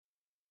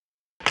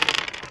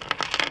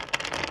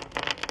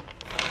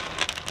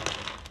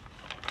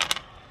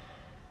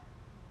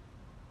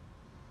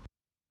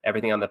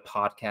Everything on the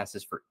podcast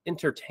is for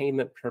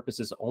entertainment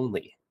purposes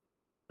only.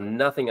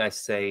 Nothing I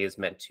say is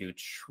meant to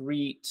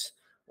treat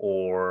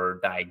or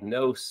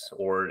diagnose,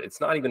 or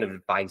it's not even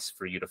advice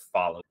for you to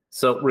follow.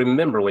 So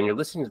remember, when you're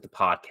listening to the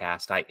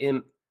podcast, I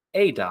am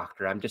a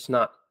doctor. I'm just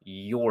not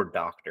your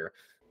doctor.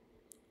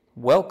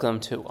 Welcome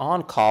to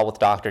On Call with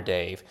Dr.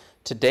 Dave.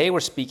 Today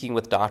we're speaking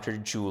with Dr.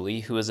 Julie,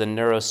 who is a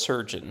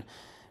neurosurgeon.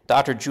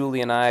 Dr.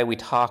 Julie and we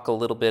talk a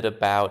little bit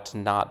about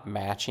not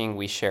matching.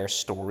 We share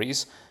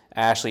stories.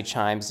 Ashley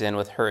chimes in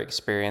with her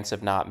experience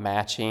of not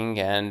matching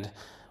and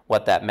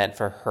what that meant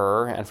for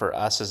her and for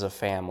us as a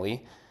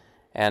family.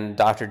 And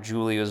Dr.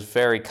 Julie was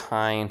very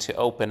kind to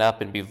open up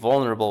and be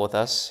vulnerable with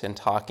us in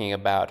talking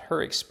about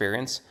her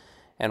experience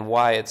and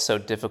why it's so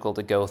difficult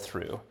to go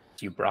through.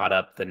 You brought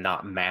up the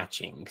not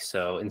matching.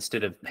 So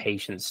instead of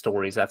patient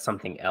stories, that's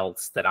something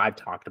else that I've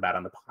talked about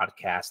on the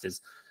podcast.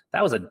 Is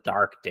that was a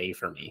dark day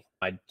for me.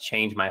 I'd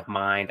changed my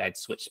mind. I'd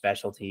switched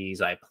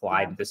specialties. I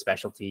applied to the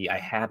specialty. I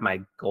had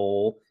my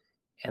goal,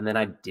 and then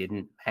I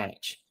didn't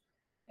match.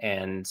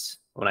 And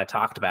when I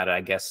talked about it,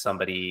 I guess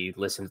somebody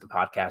listened to the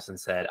podcast and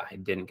said I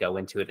didn't go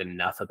into it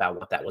enough about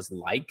what that was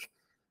like.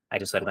 I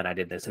just said, when I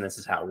did this, and this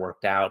is how it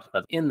worked out.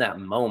 But in that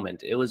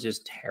moment, it was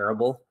just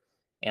terrible.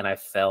 And I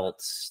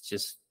felt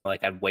just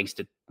like I'd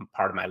wasted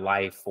part of my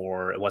life,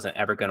 or it wasn't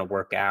ever going to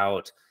work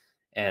out.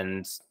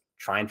 And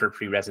trying for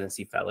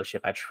pre-residency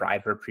fellowship, I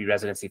tried for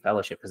pre-residency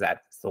fellowship because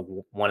that's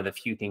one of the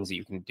few things that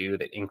you can do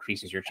that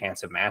increases your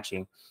chance of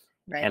matching.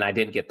 Right. And I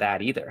didn't get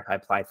that either. I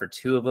applied for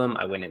 2 of them.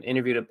 I went and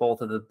interviewed at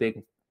both of the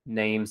big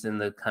names in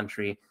the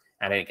country,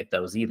 and I didn't get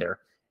those either.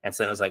 And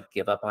so it was like,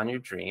 give up on your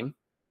dream,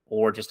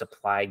 or just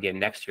apply again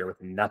next year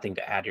with nothing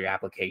to add to your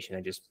application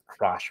and just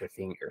cross your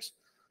fingers.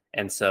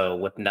 And so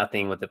with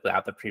nothing,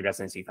 without the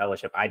pre-residency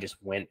fellowship, I just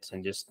went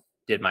and just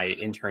did my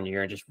intern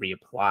year and just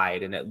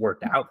reapplied, and it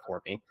worked out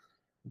for me.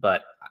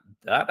 But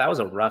that was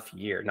a rough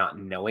year, not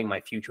knowing.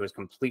 My future was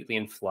completely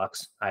in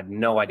flux. I had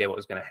no idea what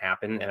was going to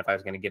happen, and if I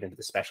was going to get into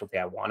the specialty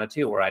I wanted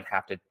to, or I'd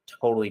have to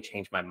totally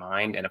change my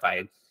mind. And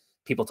if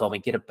people told me,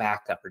 get a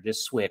backup or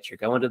just switch or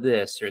go into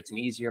this, or it's an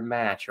easier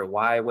match, or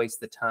why waste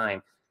the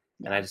time?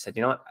 And I just said,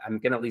 you know what, I'm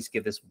going to at least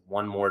give this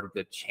one more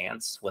good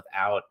chance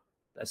without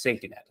a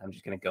safety net. I'm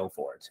just going to go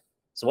for it.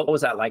 So what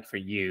was that like for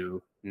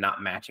you,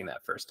 not matching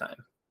that first time?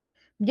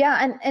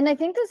 Yeah. And I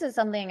think this is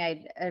something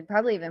I'd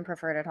probably even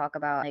prefer to talk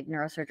about. Like,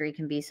 neurosurgery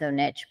can be so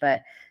niche,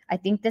 but I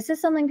think this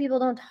is something people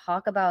don't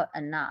talk about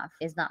enough,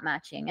 is not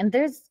matching. And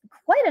there's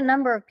quite a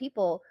number of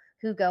people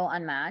who go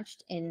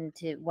unmatched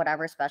into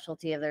whatever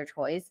specialty of their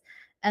choice.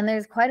 And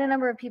there's quite a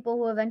number of people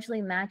who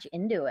eventually match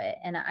into it.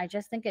 And I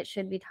just think it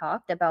should be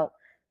talked about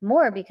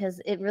more,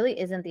 because it really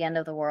isn't the end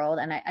of the world.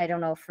 And I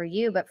don't know for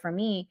you, but for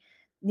me,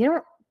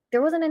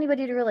 there wasn't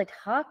anybody to really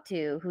talk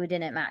to who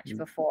didn't match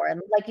before.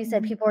 And like you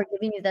said, people are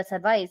giving you this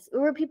advice.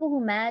 There were people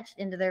who matched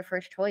into their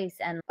first choice.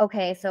 And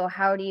okay, so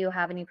how do you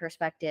have any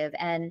perspective?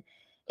 And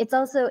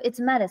it's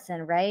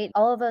medicine, right?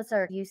 All of us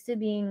are used to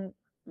being,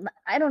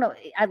 I don't know,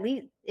 at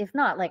least if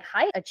not like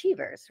high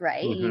achievers,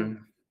 right? Mm-hmm. You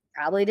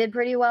probably did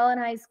pretty well in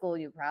high school.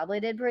 You probably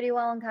did pretty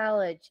well in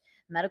college.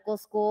 Medical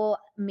school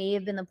may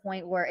have been the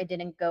point where it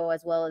didn't go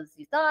as well as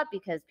you thought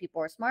because people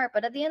were smart.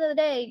 But at the end of the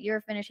day,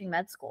 you're finishing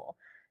med school.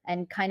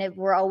 And kind of,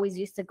 we're always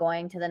used to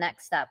going to the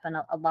next step. And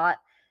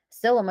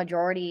a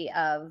majority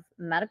of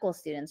medical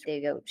students, they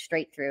go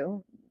straight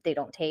through. They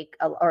don't take,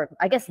 or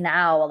I guess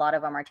now a lot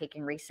of them are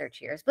taking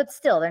research years, but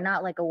still they're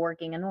not like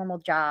working a normal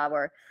job,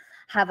 or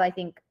have, I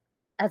think,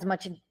 as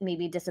much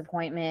maybe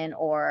disappointment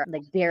or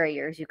like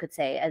barriers, you could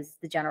say, as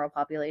the general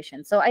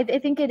population. So I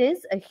think it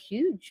is a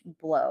huge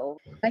blow.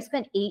 I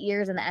spent 8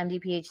 years in the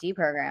MD PhD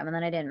program, and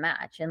then I didn't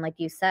match. And like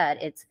you said,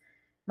 it's,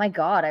 my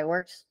God, I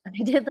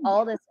did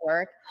all this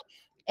work.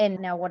 And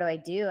now what do I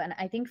do? And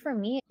I think for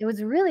me, it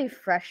was really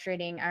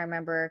frustrating. I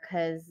remember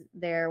because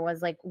there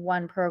was like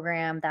one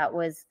program that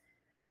was,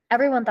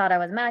 everyone thought I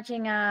was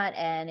matching at,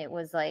 and it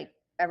was like,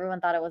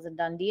 everyone thought it was a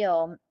done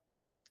deal.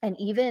 And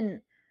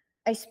even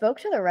I spoke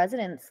to the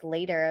residents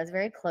later. I was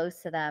very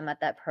close to them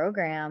at that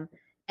program.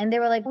 And they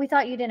were like, we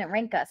thought you didn't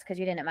rank us because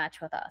you didn't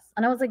match with us.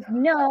 And I was like,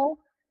 no,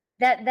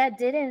 that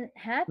didn't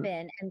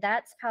happen. And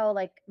that's how,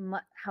 like,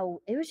 how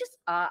it was just,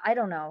 I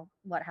don't know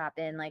what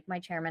happened. Like, my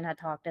chairman had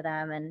talked to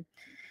them, and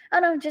I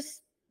don't know,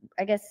 just,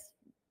 I guess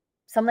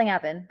something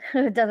happened.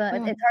 It's hard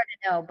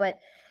to know, but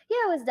yeah,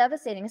 it was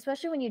devastating,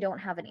 especially when you don't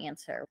have an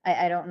answer.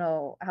 I don't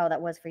know how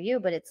that was for you,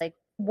 but it's like,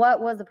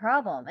 what was the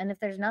problem? And if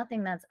there's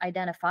nothing that's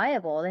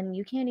identifiable, then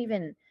you can't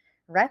even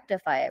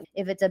rectify it.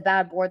 If it's a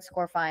bad board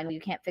score, fine. You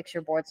can't fix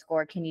your board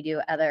score. Can you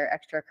do other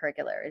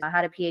extracurriculars? I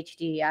had a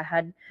PhD. I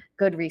had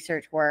good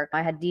research work.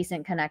 I had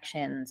decent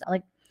connections.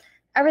 Like,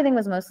 everything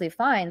was mostly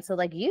fine. So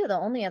like the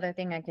only other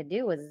thing I could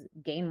do was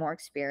gain more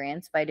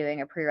experience by doing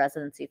a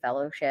pre-residency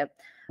fellowship,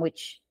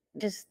 which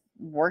just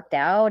worked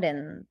out.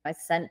 And I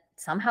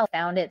somehow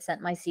found it,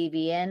 sent my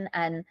CV in,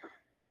 and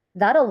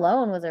that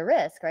alone was a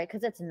risk, right?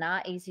 Because it's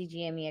not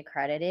ACGME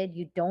accredited.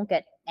 You don't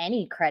get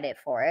any credit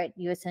for it.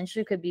 You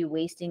essentially could be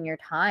wasting your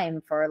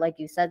time for, like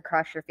you said,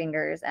 cross your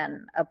fingers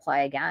and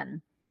apply again.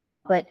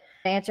 But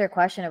to answer your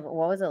question of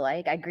what was it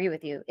like, I agree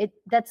with you.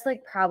 That's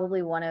like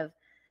probably one of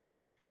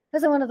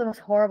the most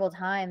horrible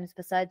times.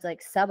 Besides,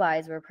 like,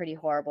 sub-Is were pretty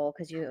horrible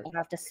because you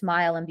have to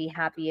smile and be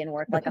happy and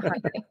work like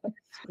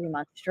 103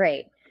 months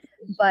straight.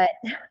 But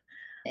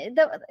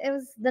it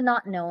was the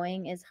not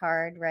knowing is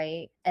hard,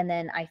 right? And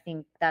then I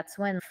think that's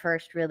when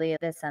first really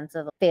the sense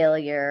of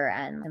failure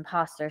and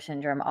imposter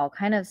syndrome all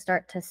kind of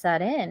start to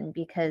set in,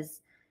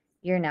 because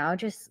you're now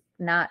just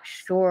not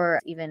sure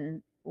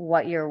even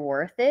what your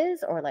worth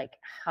is, or like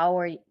how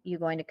are you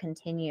going to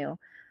continue.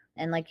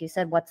 And like you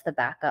said, what's the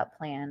backup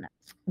plan?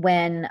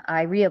 When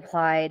I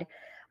reapplied,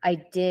 I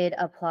did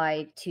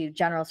apply to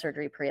general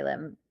surgery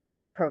prelim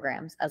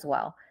programs as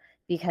well,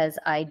 because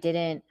I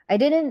didn't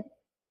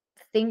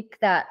think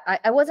that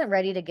I wasn't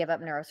ready to give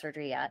up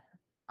neurosurgery yet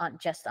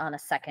on a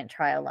second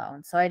try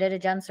alone. So I did a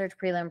gen surge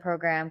prelim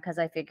program because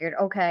I figured,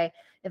 okay,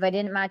 if I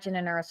didn't match into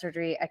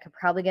neurosurgery, I could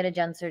probably get a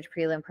gen surge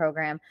prelim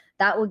program.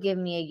 That would give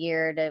me a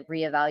year to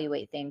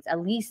reevaluate things, at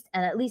least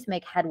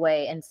make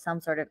headway in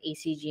some sort of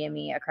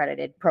ACGME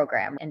accredited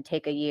program, and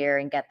take a year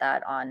and get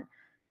that on.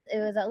 It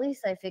was, at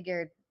least I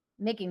figured,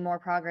 making more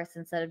progress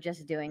instead of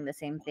just doing the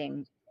same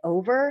thing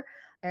over.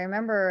 I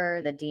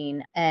remember the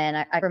dean, and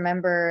I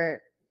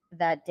remember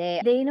that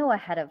day. They know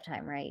ahead of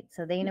time, right?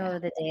 So they know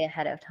the day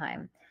ahead of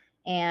time,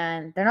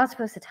 and they're not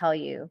supposed to tell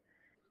you.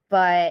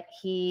 But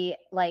he,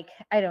 like,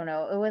 I don't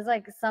know, it was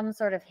like some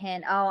sort of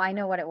hint. Oh, I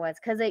know what it was,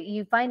 because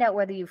you find out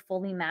whether you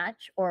fully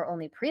match or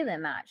only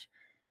prelim match.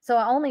 So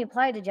I only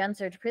applied to gen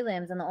surge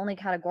prelims, and the only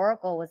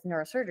categorical was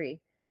neurosurgery.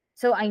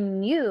 So I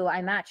knew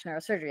I matched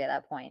neurosurgery at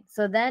that point.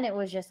 So then it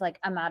was just like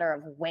a matter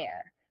of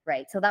where,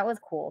 right? So that was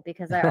cool,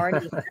 because I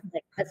already had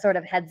like a sort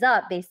of heads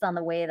up based on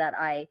the way that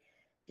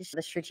just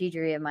the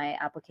strategy of my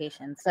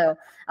application. So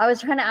I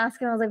was trying to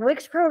ask him, I was like,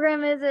 which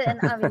program is it? And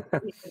obviously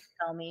he didn't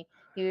tell me.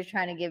 He was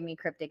trying to give me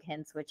cryptic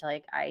hints, which,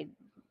 like, I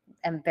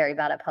am very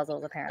bad at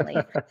puzzles apparently.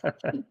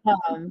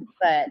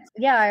 But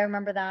yeah, I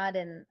remember that.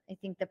 And I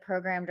think the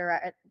program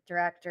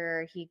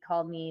director, he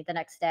called me the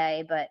next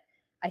day, but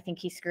I think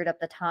he screwed up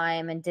the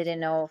time and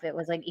didn't know if it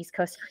was like East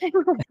Coast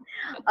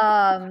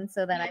time.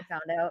 So then I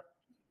found out.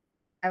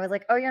 I was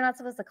like, oh, you're not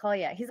supposed to call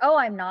yet. He's, oh,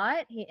 I'm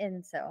not.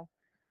 And so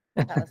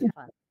that was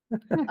fun.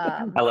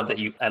 I love that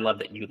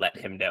you let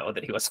him know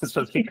that he wasn't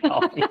supposed to be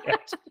calling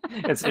yet.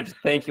 And so,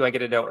 thank you, I get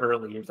to know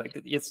early. You're like,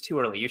 it's too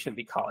early, you shouldn't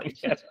be calling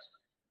yet.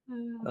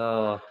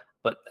 Oh,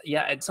 but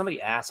yeah, and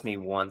somebody asked me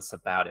once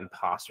about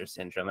imposter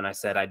syndrome, and I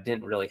said I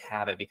didn't really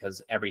have it,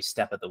 because every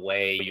step of the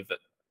way you've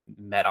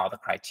met all the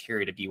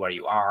criteria to be where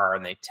you are,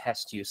 and they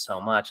test you so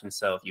much, and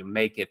so if you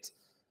make it.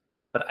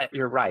 But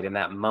you're right, in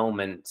that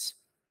moment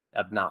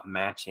of not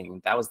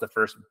matching, that was the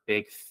first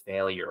big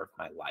failure of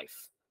my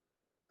life,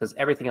 because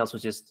everything else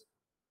was just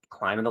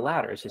climbing the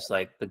ladder. It's just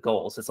like the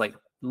goals. It's like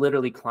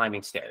literally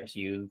climbing stairs.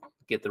 You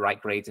get the right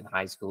grades in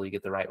high school, you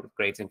get the right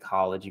grades in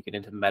college, you get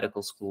into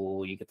medical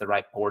school, you get the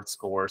right board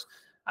scores.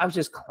 I was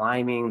just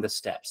climbing the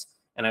steps,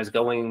 and I was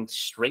going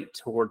straight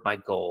toward my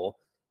goal.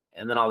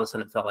 And then all of a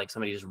sudden it felt like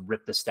somebody just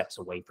ripped the steps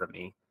away from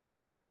me.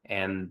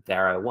 And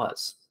there I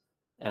was.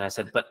 And I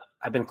said, but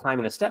I've been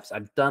climbing the steps.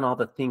 I've done all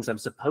the things I'm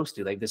supposed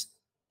to. Like, this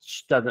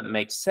doesn't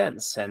make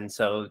sense. And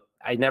so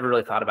I never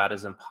really thought about it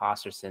as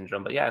imposter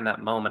syndrome. But yeah, in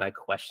that moment, I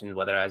questioned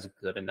whether I was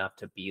good enough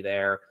to be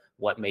there,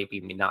 what made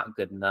me not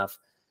good enough.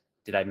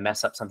 Did I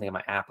mess up something in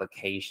my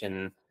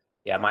application?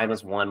 Yeah, mine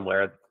was one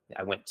where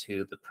I went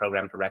to the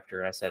program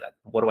director. I said,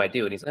 what do I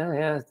do? And he's, oh,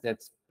 yeah,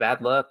 that's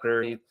bad luck,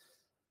 or you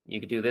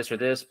could do this or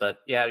this. But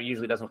yeah, it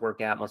usually doesn't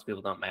work out. Most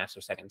people don't match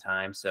their second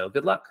time. So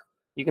good luck.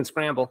 You can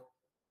scramble.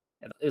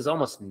 There's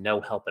almost no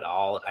help at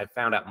all. I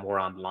found out more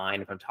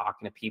online if I'm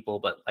talking to people,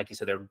 but like you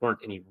said, there weren't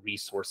any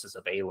resources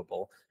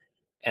available.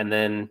 And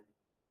then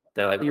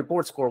they're like, your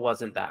board score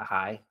wasn't that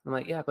high. I'm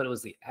like, yeah, but it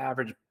was the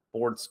average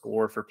board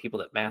score for people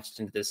that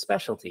matched into this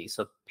specialty.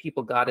 So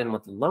people got in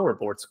with lower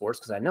board scores,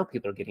 because I know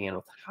people are getting in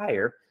with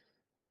higher.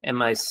 And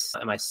my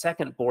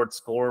second board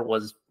score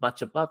was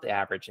much above the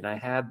average. And I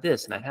had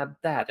this and I had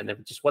that. And there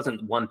just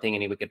wasn't one thing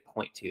anyone could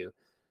point to,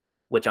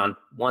 which on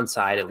one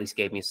side at least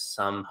gave me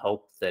some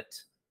hope that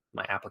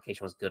my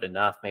application was good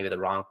enough. Maybe the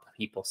wrong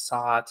people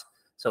saw it.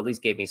 So at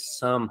least gave me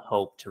some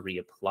hope to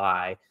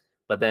reapply.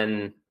 But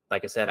then,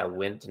 like I said, I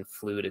went and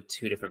flew to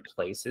 2 different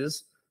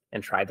places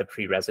and tried the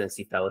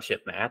pre-residency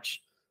fellowship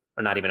match,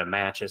 or not even a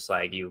match. It's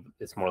like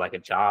it's more like a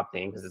job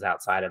thing, because it's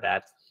outside of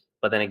that.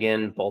 But then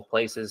again, both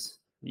places,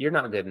 you're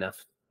not good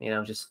enough.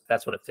 Just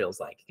that's what it feels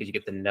like, because you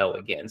get the no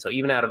again. So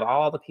even out of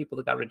all the people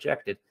that got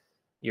rejected,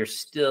 you're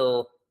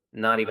still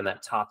not even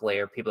that top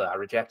layer of people that got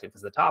rejected,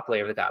 because the top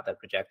layer that got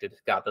rejected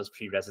got those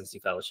pre-residency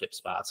fellowship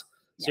spots.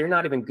 So you're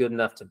not even good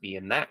enough to be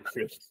in that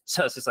group.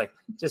 So it's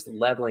just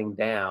leveling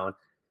down.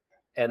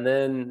 And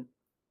then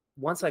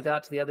once I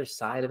got to the other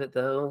side of it,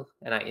 though,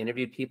 and I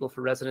interviewed people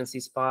for residency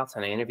spots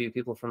and I interviewed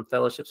people from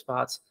fellowship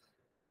spots,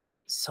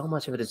 so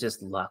much of it is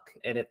just luck.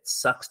 And it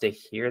sucks to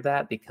hear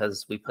that,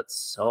 because we put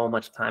so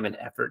much time and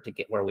effort to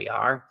get where we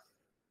are.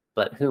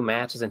 But who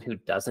matches and who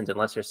doesn't,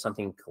 unless there's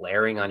something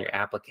glaring on your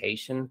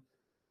application,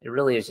 it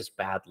really is just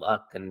bad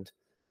luck. And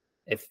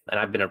and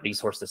I've been a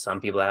resource to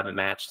some people that haven't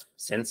matched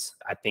since.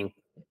 I think,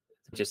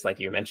 just like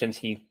you mentioned,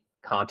 he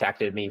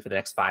contacted me for the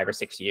next 5 or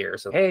 6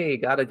 years. So, hey,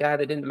 got a guy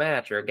that didn't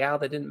match or a gal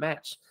that didn't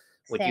match.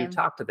 Would you Same.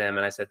 talk to them?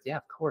 And I said, yeah,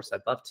 of course,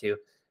 I'd love to.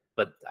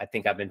 But I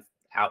think I've been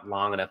out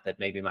long enough that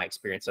maybe my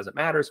experience doesn't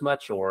matter as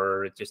much,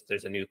 or just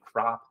there's a new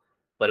crop.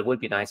 But it would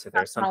be nice if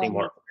there's something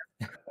more.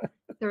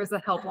 There was a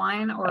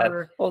helpline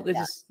or well, they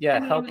just I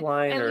mean,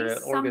 helpline at or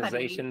least an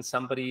organization,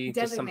 somebody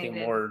just something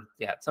designated more,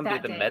 somebody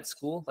at that the day. med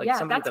school, like Yeah,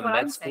 somebody at that's the what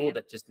I'm med school saying.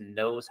 that just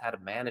knows how to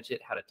manage it,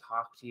 how to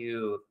talk to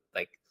you,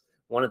 like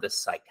one of the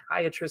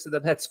psychiatrists at the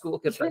med school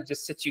could like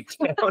just sit you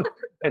down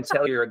and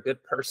tell you're a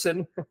good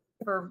person.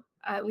 For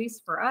at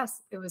least for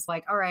us, it was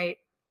like, all right,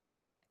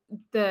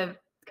 the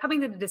coming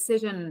to the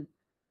decision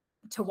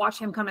to watch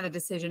him come to the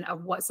decision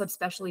of what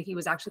subspecialty he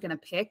was actually going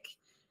to pick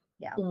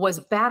was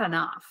bad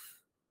enough.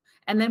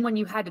 And then when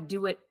you had to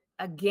do it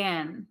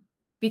again,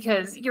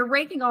 because you're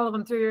ranking all of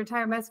them through your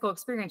entire med school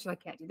experience, you're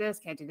like, can't do this,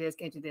 can't do this,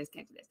 can't do this,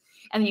 can't do this.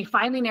 And then you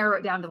finally narrow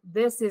it down to,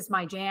 this is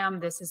my jam,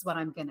 this is what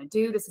I'm going to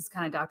do, this is the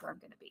kind of doctor I'm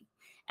going to be.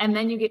 And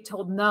then you get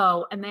told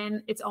no, and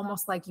then it's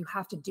almost like you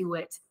have to do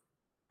it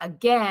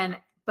again,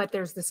 but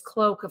there's this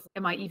cloak of,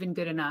 am I even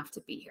good enough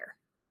to be here?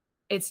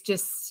 It's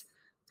just,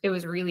 it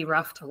was really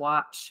rough to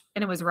watch,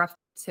 and it was rough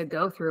to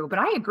go through. But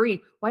I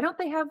agree, why don't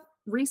they have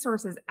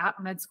resources at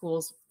med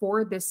schools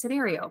for this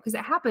scenario? Because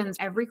it happens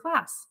every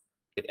class.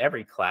 In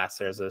every class,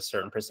 there's a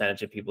certain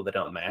percentage of people that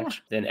don't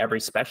match. In every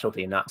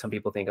specialty, not some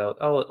people think,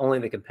 oh, only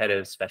the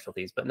competitive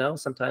specialties. But no,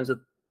 sometimes with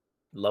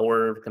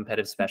lower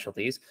competitive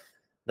specialties,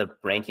 the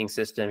ranking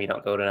system, you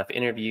don't go to enough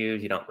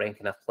interviews, you don't rank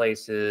enough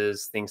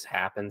places, things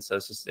happen. So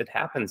it's just, it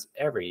happens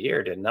every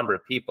year to a number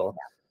of people.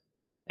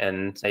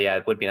 And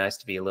it would be nice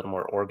to be a little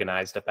more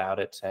organized about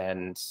it.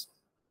 And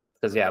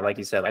because, like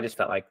you said, I just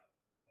felt like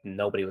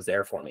nobody was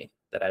there for me,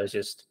 that I was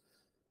just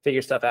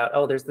figure stuff out.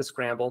 Oh, there's the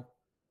scramble.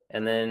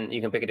 And then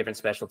you can pick a different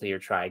specialty or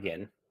try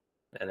again.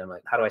 And I'm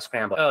like, how do I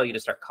scramble? Oh, you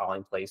just start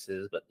calling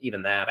places. But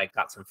even that, I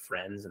got some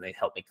friends and they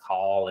helped me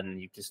call,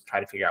 and you just try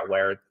to figure out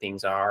where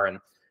things are. And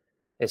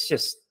it's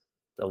just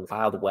the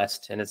Wild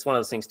West. And it's one of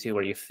those things too,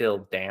 where you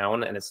feel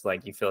down and it's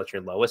like you feel at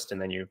your lowest.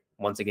 And then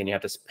once again, you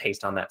have to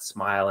paste on that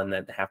smile and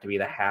then have to be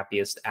the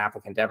happiest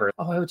applicant ever.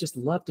 Oh, I would just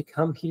love to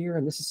come here.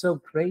 And this is so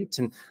great.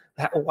 And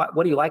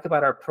what do you like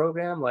about our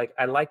program? Like,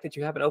 I like that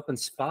you have an open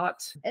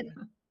spot.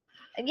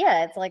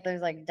 It's like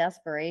there's like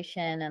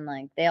desperation, and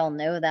like they all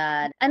know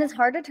that, and it's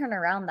hard to turn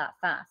around that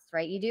fast,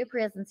 right? You do a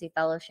pre-residency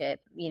fellowship,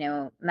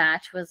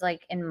 match was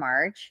like in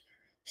March,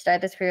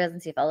 start this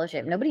pre-residency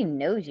fellowship, nobody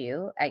knows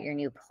you at your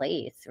new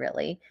place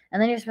really,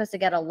 and then you're supposed to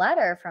get a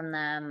letter from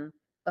them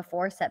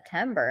before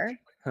September.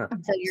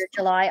 So you're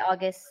July,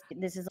 August,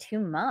 this is 2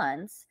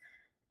 months,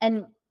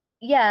 and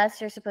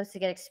yes, you're supposed to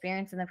get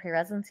experience in the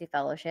pre-residency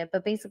fellowship,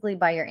 but basically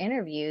by your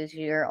interviews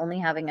you're only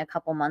having a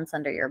couple months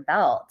under your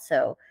belt.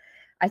 So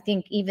I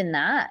think even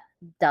that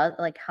does,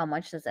 like, how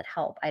much does it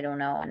help? I don't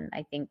know. And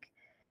I think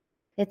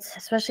it's,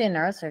 especially in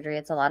neurosurgery,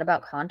 it's a lot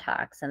about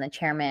contacts. And the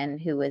chairman,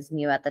 who was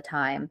new at the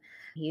time,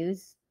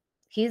 he's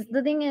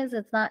the thing is,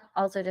 it's not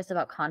also just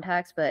about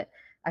contacts, but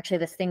actually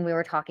this thing we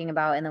were talking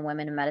about in the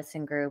Women in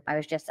Medicine group, I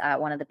was just at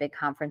one of the big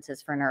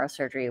conferences for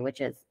neurosurgery, which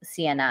is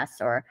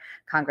CNS, or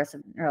Congress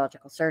of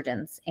Neurological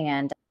Surgeons.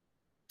 And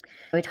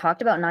we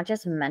talked about not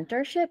just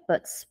mentorship,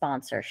 but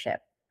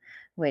sponsorship,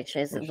 which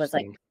was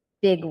like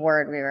big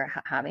word we were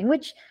having,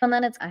 which, and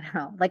then it's, I don't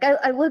know, like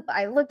I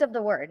looked up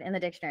the word in the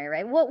dictionary,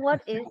 right?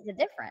 What is the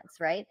difference,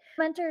 right?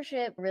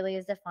 Mentorship really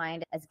is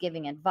defined as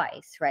giving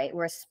advice, right?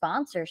 Where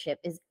sponsorship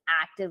is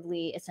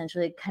actively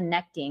essentially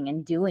connecting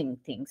and doing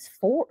things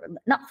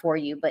not for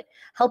you, but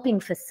helping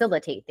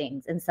facilitate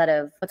things, instead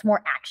of, it's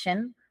more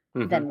action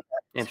than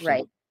words,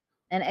 right?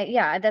 And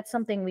that's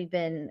something we've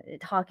been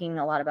talking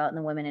a lot about in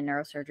the women in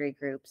neurosurgery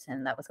groups,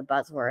 and that was a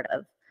buzzword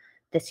of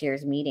this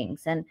year's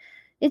meetings. And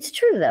it's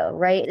true though,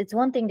 right? It's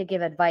one thing to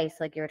give advice,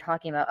 like you were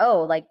talking about,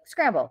 oh, like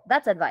scramble,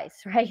 that's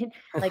advice, right?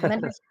 Like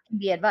mentorship can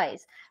be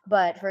advice.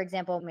 But for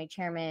example, my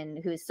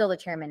chairman, who is still the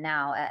chairman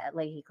now at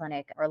Leahy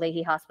Clinic or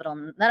Leahy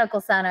Hospital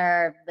Medical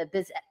Center,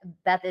 the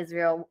Beth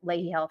Israel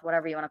Leahy Health,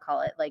 whatever you want to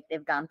call it, like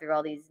they've gone through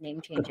all these name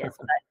changes.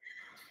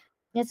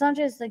 But it's not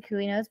just like who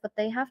he knows, but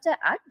they have to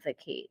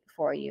advocate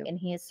for you. And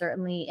he is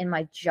certainly, in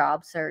my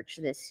job search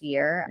this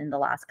year, in the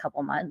last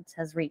couple months,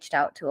 has reached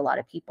out to a lot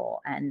of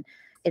people. And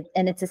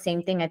it's the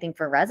same thing, I think,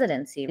 for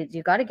residency.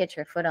 You got to get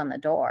your foot on the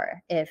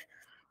door. If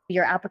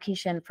your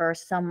application for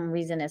some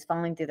reason is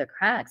falling through the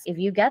cracks, if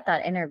you get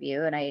that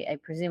interview, and I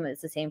presume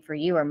it's the same for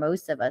you or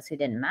most of us who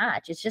didn't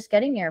match, it's just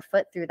getting your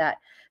foot through that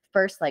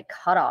first like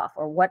cutoff,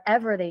 or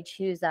whatever they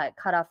choose that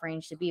cutoff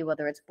range to be,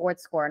 whether it's board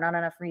score, not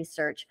enough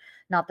research,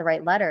 not the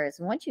right letters.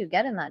 And once you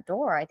get in that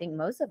door, I think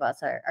most of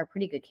us are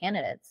pretty good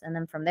candidates. And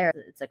then from there,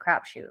 it's a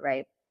crapshoot,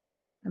 right?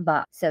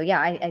 But so,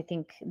 I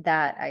think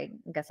that, I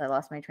guess I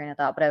lost my train of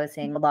thought, but I was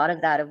saying a lot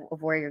of that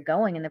of where you're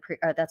going in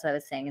that's what I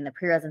was saying, in the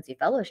pre-residency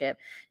fellowship,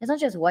 it's not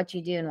just what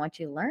you do and what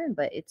you learn,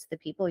 but it's the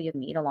people you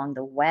meet along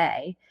the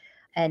way.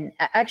 And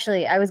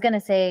actually, I was going to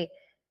say,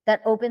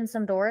 that opened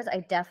some doors. I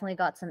definitely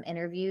got some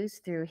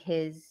interviews through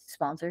his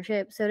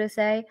sponsorship, so to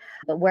say.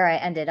 But where I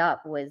ended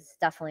up was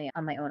definitely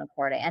on my own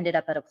accord. I ended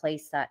up at a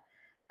place that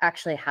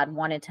actually had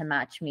wanted to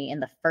match me in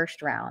the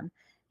first round,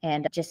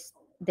 and just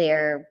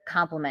their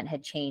compliment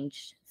had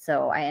changed.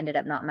 So I ended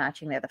up not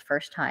matching there the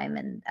first time.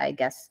 And I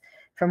guess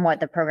from what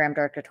the program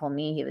director told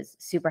me, he was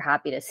super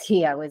happy to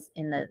see I was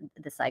in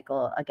the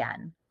cycle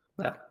again.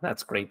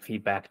 That's great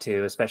feedback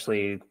too,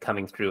 especially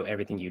coming through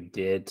everything you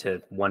did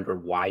to wonder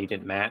why you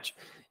didn't match.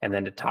 And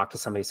then to talk to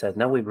somebody who said,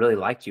 no, we really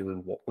liked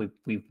you.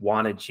 We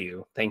wanted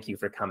you. Thank you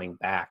for coming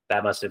back.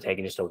 That must have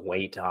taken just a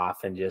weight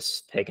off and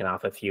just taken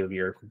off a few of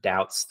your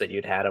doubts that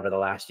you'd had over the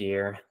last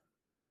year.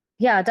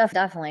 Yeah,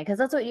 definitely. Because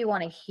that's what you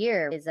want to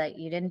hear, is that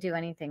you didn't do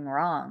anything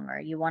wrong, or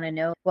you want to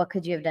know what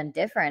could you have done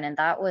different. And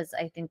that was,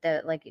 I think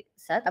that, like you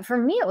said, for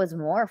me, it was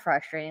more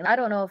frustrating. I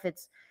don't know if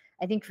it's,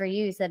 I think for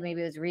you, you said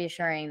maybe it was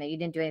reassuring that you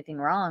didn't do anything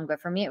wrong.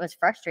 But for me, it was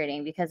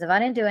frustrating because if I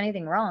didn't do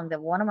anything wrong,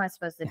 then what am I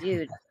supposed to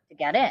do to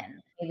get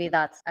in? Maybe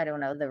that's, I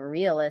don't know, the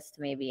realist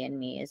maybe in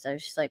me is I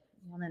was just like,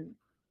 well, then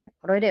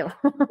what do I do?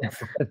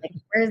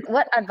 Like,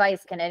 what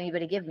advice can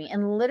anybody give me?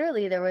 And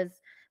literally there was,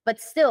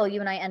 but still you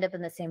and I end up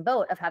in the same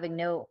boat of having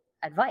no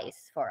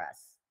advice for us,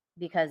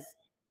 because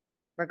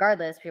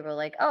regardless, people are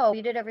like, oh,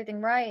 you did everything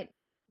right,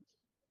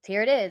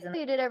 here it is, and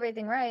you did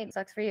everything right,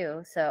 sucks for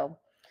you. So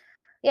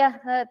yeah,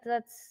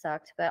 that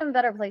sucked, but I'm in a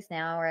better place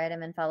now, right?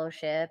 I'm in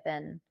fellowship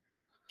and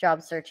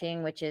job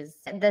searching,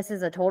 this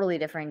is a totally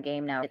different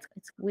game now. It's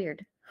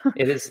weird.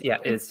 It is, yeah,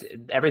 it's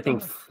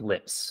everything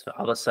flips.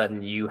 All of a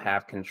sudden you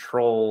have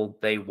control.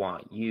 They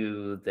want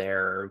you.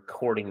 They're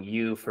courting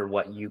you for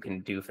what you can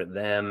do for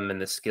them and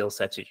the skill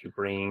sets that you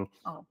bring.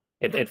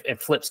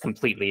 It flips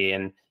completely.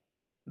 And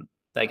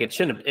like it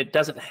shouldn't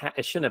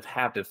have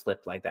had to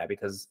flip like that,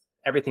 because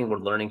everything we're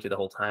learning through the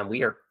whole time,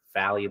 we are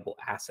valuable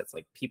assets.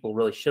 Like people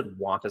really should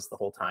want us the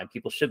whole time.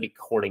 People should be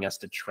courting us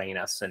to train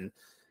us, and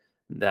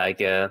like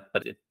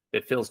but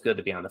it feels good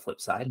to be on the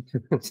flip side.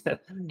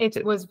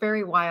 It was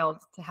very wild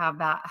to have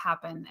that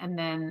happen, and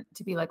then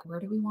to be like, where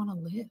do we want to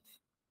live?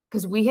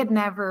 Because we had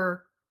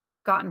never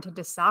gotten to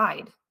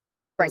decide.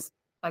 Right.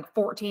 Like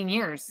 14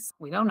 years.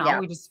 We don't know. Yeah.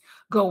 We just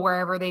go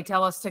wherever they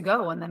tell us to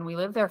go. And then we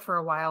live there for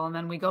a while, and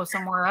then we go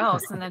somewhere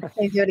else. And then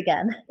you do it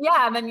again.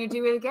 Yeah. And then you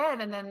do it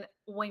again. And then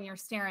when you're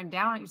staring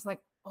down, you're just like,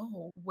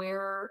 oh,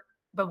 where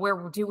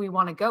do we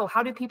want to go?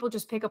 How do people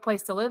just pick a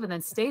place to live and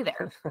then stay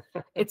there?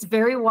 It's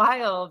very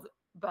wild,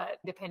 but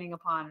depending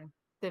upon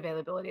the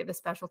availability of the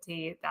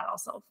specialty, that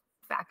also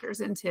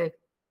factors into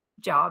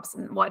jobs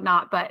and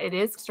whatnot. But it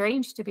is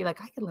strange to be like,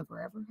 I can live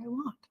wherever I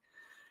want.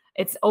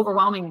 It's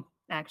overwhelming.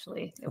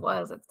 Actually, it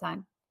was at the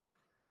time.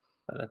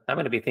 I'm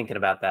going to be thinking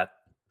about that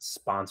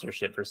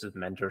sponsorship versus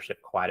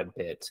mentorship quite a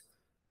bit.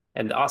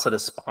 And also to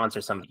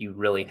sponsor somebody, you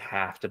really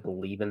have to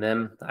believe in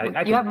them.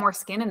 You have more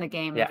skin in the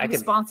game. Yeah, if you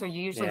sponsor,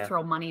 you usually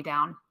throw money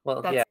down.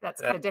 Well,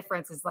 that's the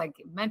difference. Is like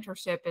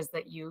mentorship is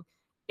that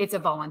it's a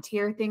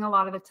volunteer thing a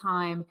lot of the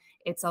time.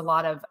 It's a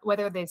lot of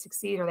whether they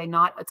succeed or they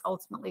not, it's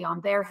ultimately on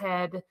their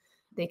head.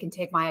 They can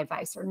take my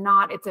advice or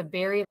not.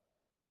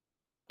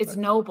 It's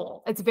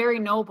noble. It's very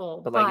noble,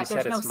 but like you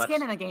said, there's no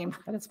skin in the game.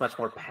 And it's much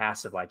more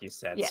passive, like you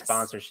said. Yes.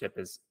 Sponsorship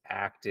is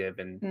active,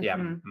 and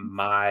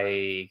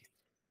buy-in.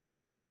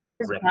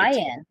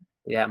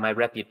 My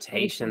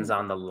reputation's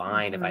on the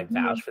line if I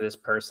vouch for this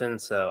person.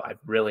 So I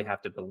really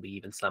have to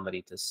believe in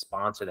somebody to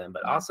sponsor them.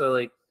 But also,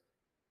 like,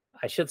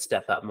 I should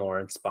step up more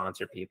and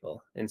sponsor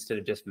people instead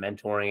of just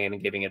mentoring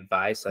and giving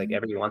advice. Like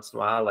every once in a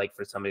while, like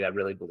for somebody I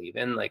really believe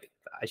in, like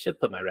I should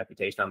put my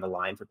reputation on the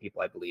line for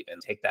people I believe in.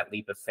 Take that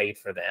leap of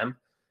faith for them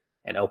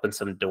and open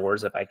some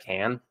doors if I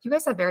can. You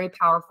guys have very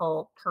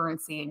powerful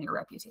currency in your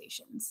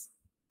reputations.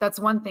 That's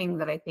one thing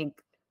that I think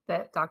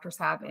that doctors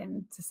have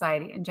in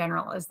society in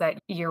general, is that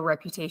your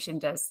reputation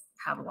does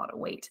have a lot of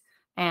weight.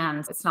 And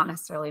it's not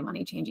necessarily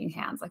money changing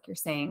hands. Like you're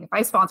saying, if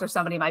I sponsor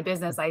somebody in my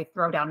business, I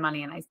throw down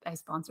money and I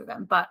sponsor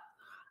them. But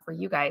for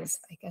you guys,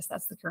 I guess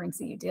that's the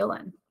currency you deal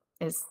in,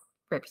 is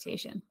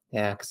reputation.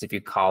 Yeah, because if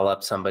you call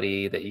up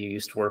somebody that you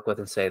used to work with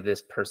and say,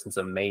 this person's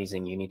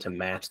amazing, you need to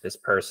match this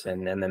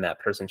person, and then that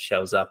person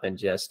shows up and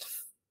just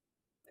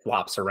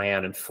flops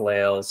around and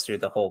flails through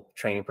the whole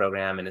training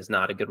program and is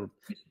not a good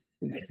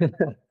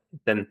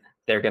then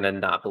they're going to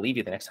not believe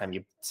you the next time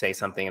you say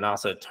something, and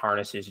also it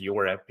tarnishes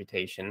your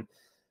reputation.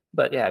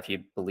 But yeah, if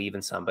you believe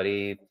in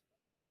somebody,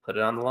 put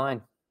it on the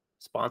line,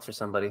 sponsor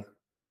somebody.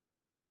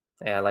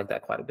 Yeah, I like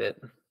that quite a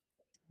bit.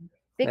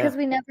 Because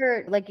we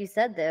never, like you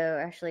said, though,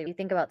 actually, we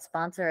think about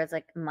sponsor as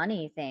like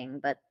money thing,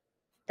 but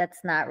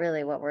that's not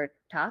really what we're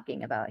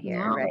talking about here,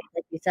 right?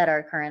 Like you said,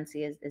 our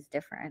currency is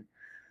different.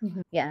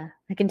 Yeah,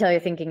 I can tell you're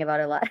thinking about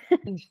it a lot.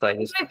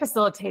 I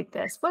facilitate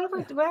this.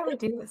 Whatever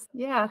do this.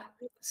 Yeah.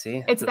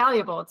 See, it's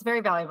valuable. It's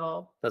very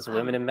valuable. Those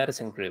women in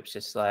medicine groups,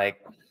 just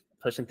like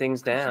pushing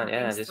things down.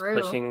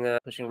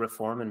 Pushing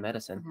reform in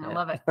medicine. I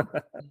love it.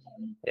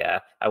 Yeah,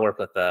 I work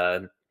with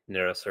a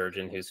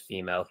neurosurgeon who's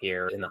female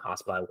here in the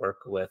hospital I work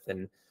with,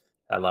 and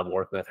I love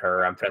working with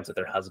her. I'm friends with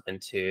her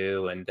husband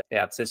too, and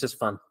yeah, it's just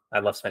fun. I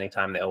love spending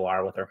time in the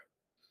OR with her.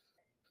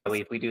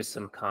 We do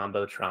some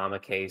combo trauma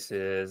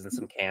cases and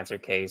some cancer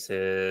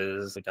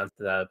cases. We've done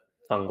the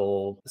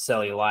fungal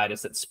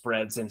cellulitis that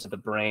spreads into the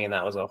brain.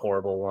 That was a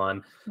horrible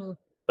one.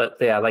 But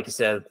yeah, like you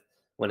said,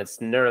 when it's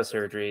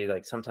neurosurgery,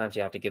 like sometimes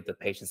you have to give the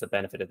patients the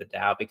benefit of the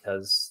doubt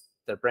because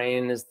the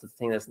brain is the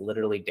thing that's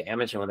literally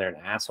damaged. And when they're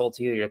an asshole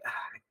to you, you're like,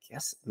 I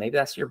guess maybe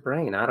that's your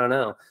brain. I don't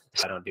know.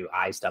 I don't do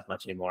eye stuff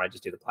much anymore. I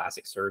just do the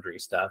plastic surgery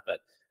stuff. But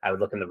I would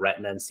look in the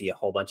retina and see a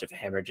whole bunch of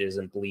hemorrhages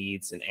and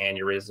bleeds and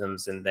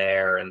aneurysms in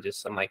there. And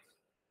just, I'm like,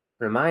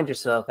 remind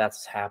yourself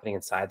that's happening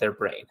inside their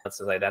brain.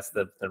 So like that's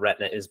the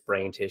retina is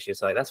brain tissue.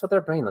 So like that's what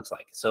their brain looks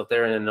like. So if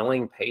they're an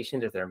annoying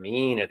patient, if they're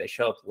mean, or they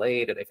show up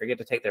late, or they forget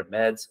to take their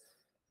meds,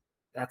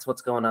 that's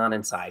what's going on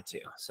inside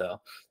too. So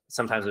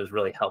sometimes it was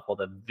really helpful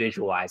to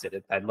visualize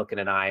it. I'd look in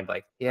an eye and be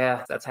like,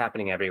 yeah, that's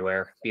happening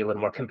everywhere. Be a little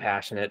more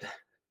compassionate.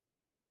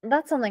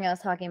 That's something I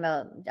was talking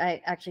about.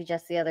 I actually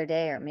just the other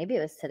day, or maybe it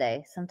was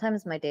today.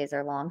 Sometimes my days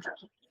are long.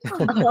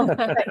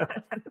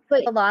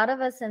 But a lot of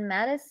us in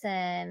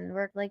medicine,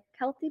 we're like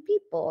healthy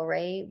people,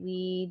 right?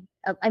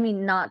 I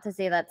mean, not to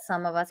say that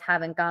some of us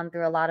haven't gone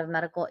through a lot of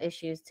medical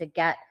issues to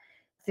get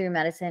through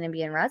medicine and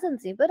be in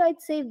residency, but I'd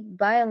say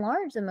by and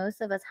large, the most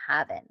of us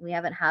haven't. We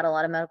haven't had a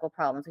lot of medical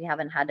problems. We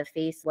haven't had to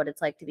face what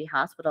it's like to be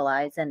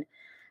hospitalized. And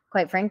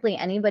quite frankly,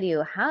 anybody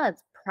who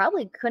has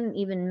probably couldn't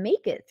even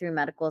make it through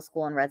medical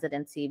school and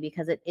residency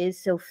because it is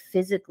so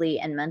physically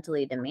and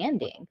mentally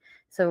demanding.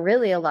 So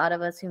really, a lot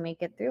of us who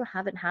make it through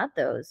haven't had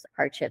those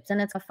hardships.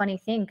 And it's a funny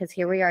thing because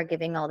here we are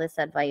giving all this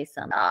advice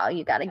on, oh,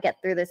 you got to get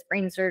through this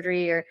brain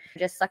surgery or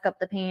just suck up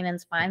the pain and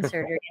spine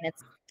surgery. And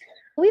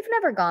we've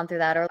never gone through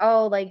that, or,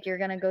 oh, like you're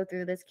going to go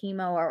through this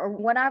chemo or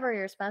whatever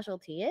your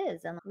specialty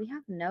is. And we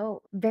have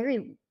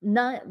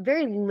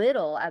very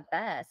little at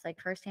best, like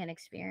firsthand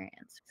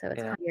experience. So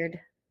it's weird.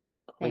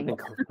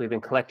 We've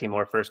been collecting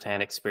more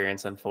firsthand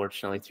experience,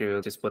 unfortunately,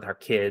 through just with our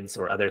kids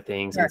or other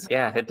things. And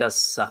it does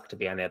suck to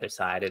be on the other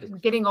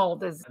side. Getting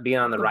old is being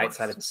on the right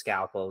side of the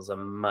scalpel is a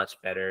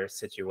much better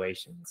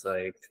situation. It's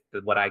like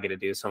what I get to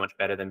do is so much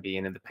better than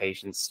being in the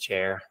patient's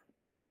chair.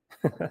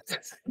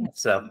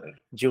 So,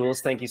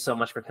 Jules, thank you so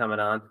much for coming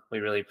on. We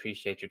really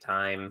appreciate your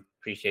time.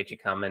 Appreciate you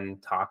coming,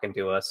 talking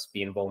to us,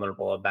 being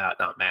vulnerable about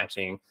not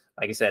matching.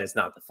 Like I said, it's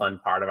not the fun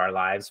part of our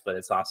lives, but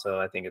it's also,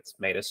 I think it's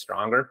made us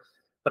stronger,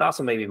 but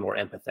also maybe more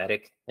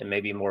empathetic and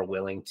maybe more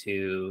willing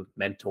to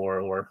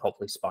mentor or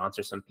hopefully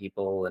sponsor some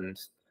people and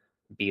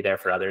be there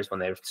for others when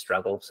they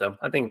struggle. So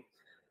I think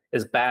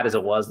as bad as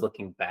it was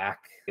looking back,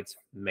 it's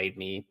made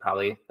me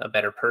probably a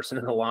better person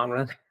in the long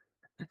run.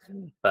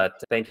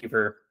 But thank you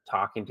for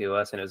talking to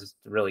us, and it was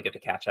really good to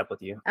catch up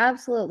with you.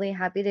 Absolutely.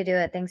 Happy to do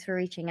it. Thanks for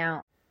reaching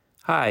out.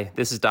 Hi,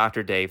 this is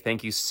Dr. Dave.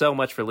 Thank you so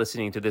much for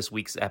listening to this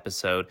week's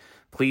episode.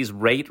 Please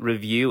rate,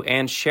 review,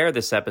 and share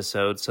this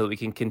episode so that we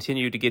can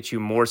continue to get you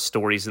more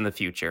stories in the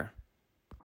future.